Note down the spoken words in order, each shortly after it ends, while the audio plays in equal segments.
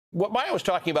What Maya was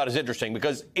talking about is interesting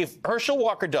because if Herschel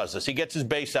Walker does this, he gets his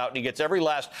base out and he gets every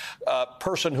last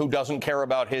person who doesn't care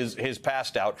about his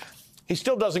past out, he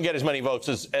still doesn't get as many votes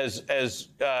as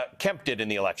Kemp did in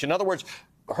the election. In other words,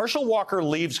 Herschel Walker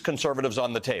leaves conservatives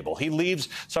on the table. He leaves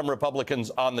some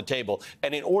Republicans on the table.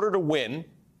 And in order to win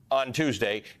on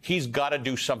Tuesday, he's got to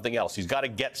do something else. He's got to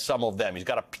get some of them. He's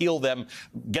got to peel them,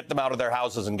 get them out of their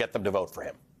houses and get them to vote for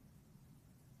him.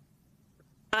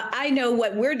 I know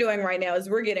what we're doing right now is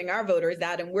we're getting our voters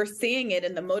out, and we're seeing it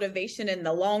in the motivation and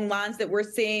the long lines that we're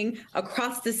seeing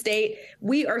across the state.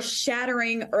 We are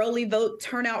shattering early vote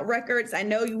turnout records. I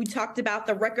know we talked about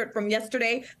the record from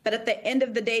yesterday, but at the end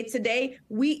of the day today,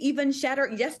 we even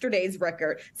shattered yesterday's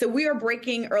record. So we are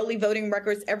breaking early voting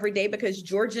records every day because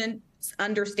Georgians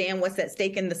understand what's at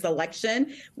stake in this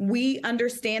election. We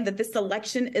understand that this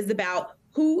election is about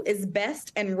who is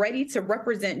best and ready to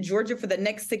represent Georgia for the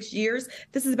next 6 years.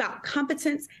 This is about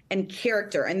competence and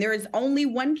character. And there is only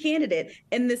one candidate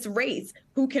in this race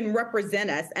who can represent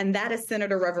us, and that is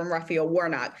Senator Reverend Raphael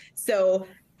Warnock. So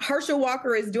Herschel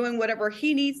Walker is doing whatever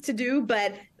he needs to do,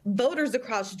 but voters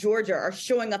across Georgia are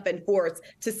showing up in force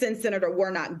to send Senator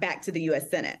Warnock back to the U.S.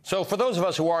 Senate. So for those of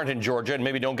us who aren't in Georgia and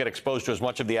maybe don't get exposed to as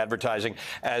much of the advertising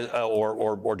as,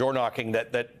 or door knocking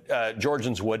that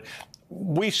Georgians would,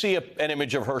 we see an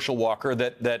image of Herschel Walker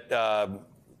that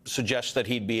suggests that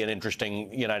he'd be an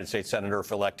interesting United States senator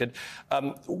if elected.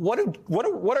 What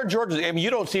are Georgians? I mean, you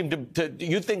don't seem to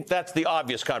you think that's the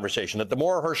obvious conversation, that the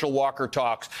more Herschel Walker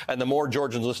talks and the more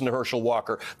Georgians listen to Herschel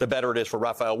Walker, the better it is for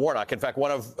Raphael Warnock. In fact,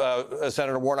 one of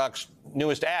Senator Warnock's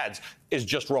newest ads is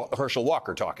just Herschel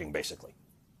Walker talking, basically.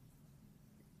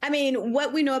 I mean,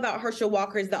 what we know about Herschel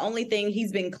Walker is the only thing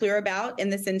he's been clear about in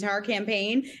this entire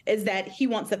campaign is that he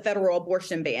wants a federal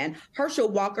abortion ban. Herschel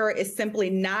Walker is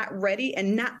simply not ready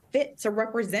and not fit to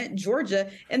represent Georgia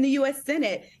in the U.S.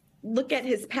 Senate. Look at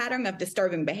his pattern of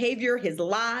disturbing behavior, his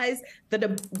lies, the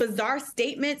bizarre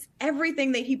statements,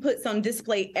 everything that he puts on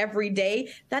display every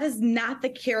day. That is not the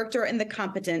character and the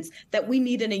competence that we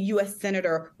need in a U.S.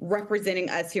 senator representing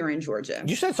us here in Georgia.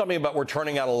 You said something about we're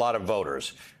turning out a lot of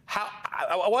voters.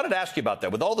 I wanted to ask you about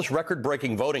that. With all this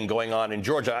record-breaking voting going on in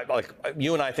Georgia, like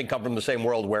you and I think come from the same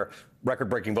world where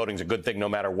record-breaking voting is a good thing no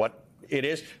matter what it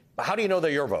is. How do you know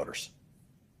they're your voters?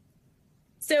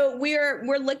 So we're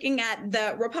looking at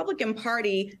the Republican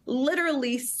Party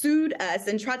literally sued us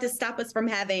and tried to stop us from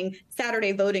having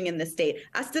Saturday voting in the state.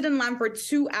 I stood in line for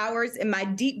 2 hours in my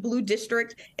deep blue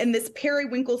district in this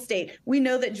periwinkle state. We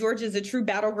know that Georgia is a true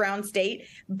battleground state,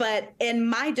 but in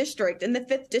my district, in the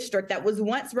 5th district that was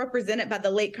once represented by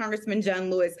the late Congressman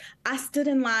John Lewis, I stood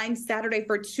in line Saturday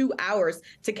for 2 hours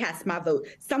to cast my vote,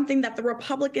 something that the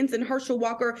Republicans and Herschel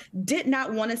Walker did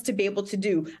not want us to be able to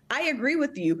do. I agree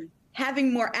with you.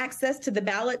 Having more access to the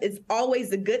ballot is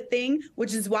always a good thing,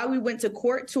 which is why we went to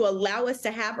court to allow us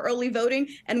to have early voting.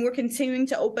 And we're continuing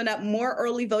to open up more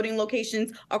early voting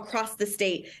locations across the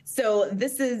state. So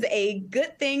this is a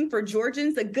good thing for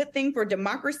Georgians, a good thing for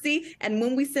democracy. And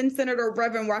when we send Senator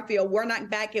Reverend Raphael Warnock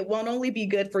back, it won't only be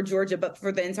good for Georgia, but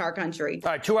for the entire country.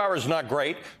 All right, 2 hours is not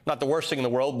great, not the worst thing in the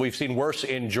world. We've seen worse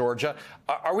in Georgia.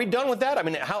 Are we done with that? I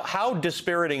mean, how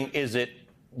dispiriting is it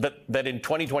that in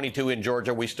 2022 in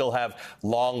Georgia, we still have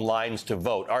long lines to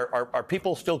vote? Are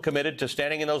people still committed to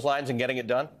standing in those lines and getting it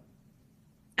done?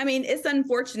 I mean, it's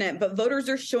unfortunate, but voters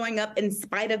are showing up in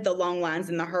spite of the long lines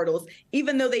and the hurdles.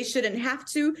 Even though they shouldn't have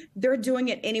to, they're doing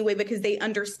it anyway because they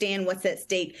understand what's at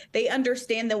stake. They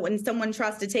understand that when someone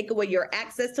tries to take away your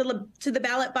access to the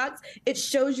ballot box, it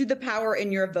shows you the power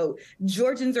in your vote.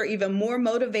 Georgians are even more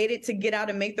motivated to get out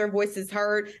and make their voices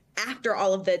heard after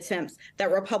all of the attempts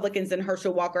that Republicans and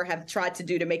Herschel Walker have tried to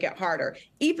do to make it harder.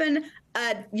 Even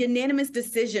a unanimous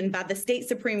decision by the state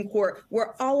Supreme Court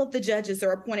where all of the judges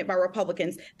are appointed by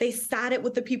Republicans. They sided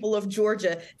with the people of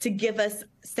Georgia to give us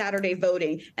Saturday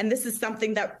voting. And this is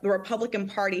something that the Republican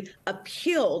Party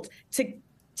appealed to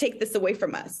take this away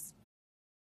from us.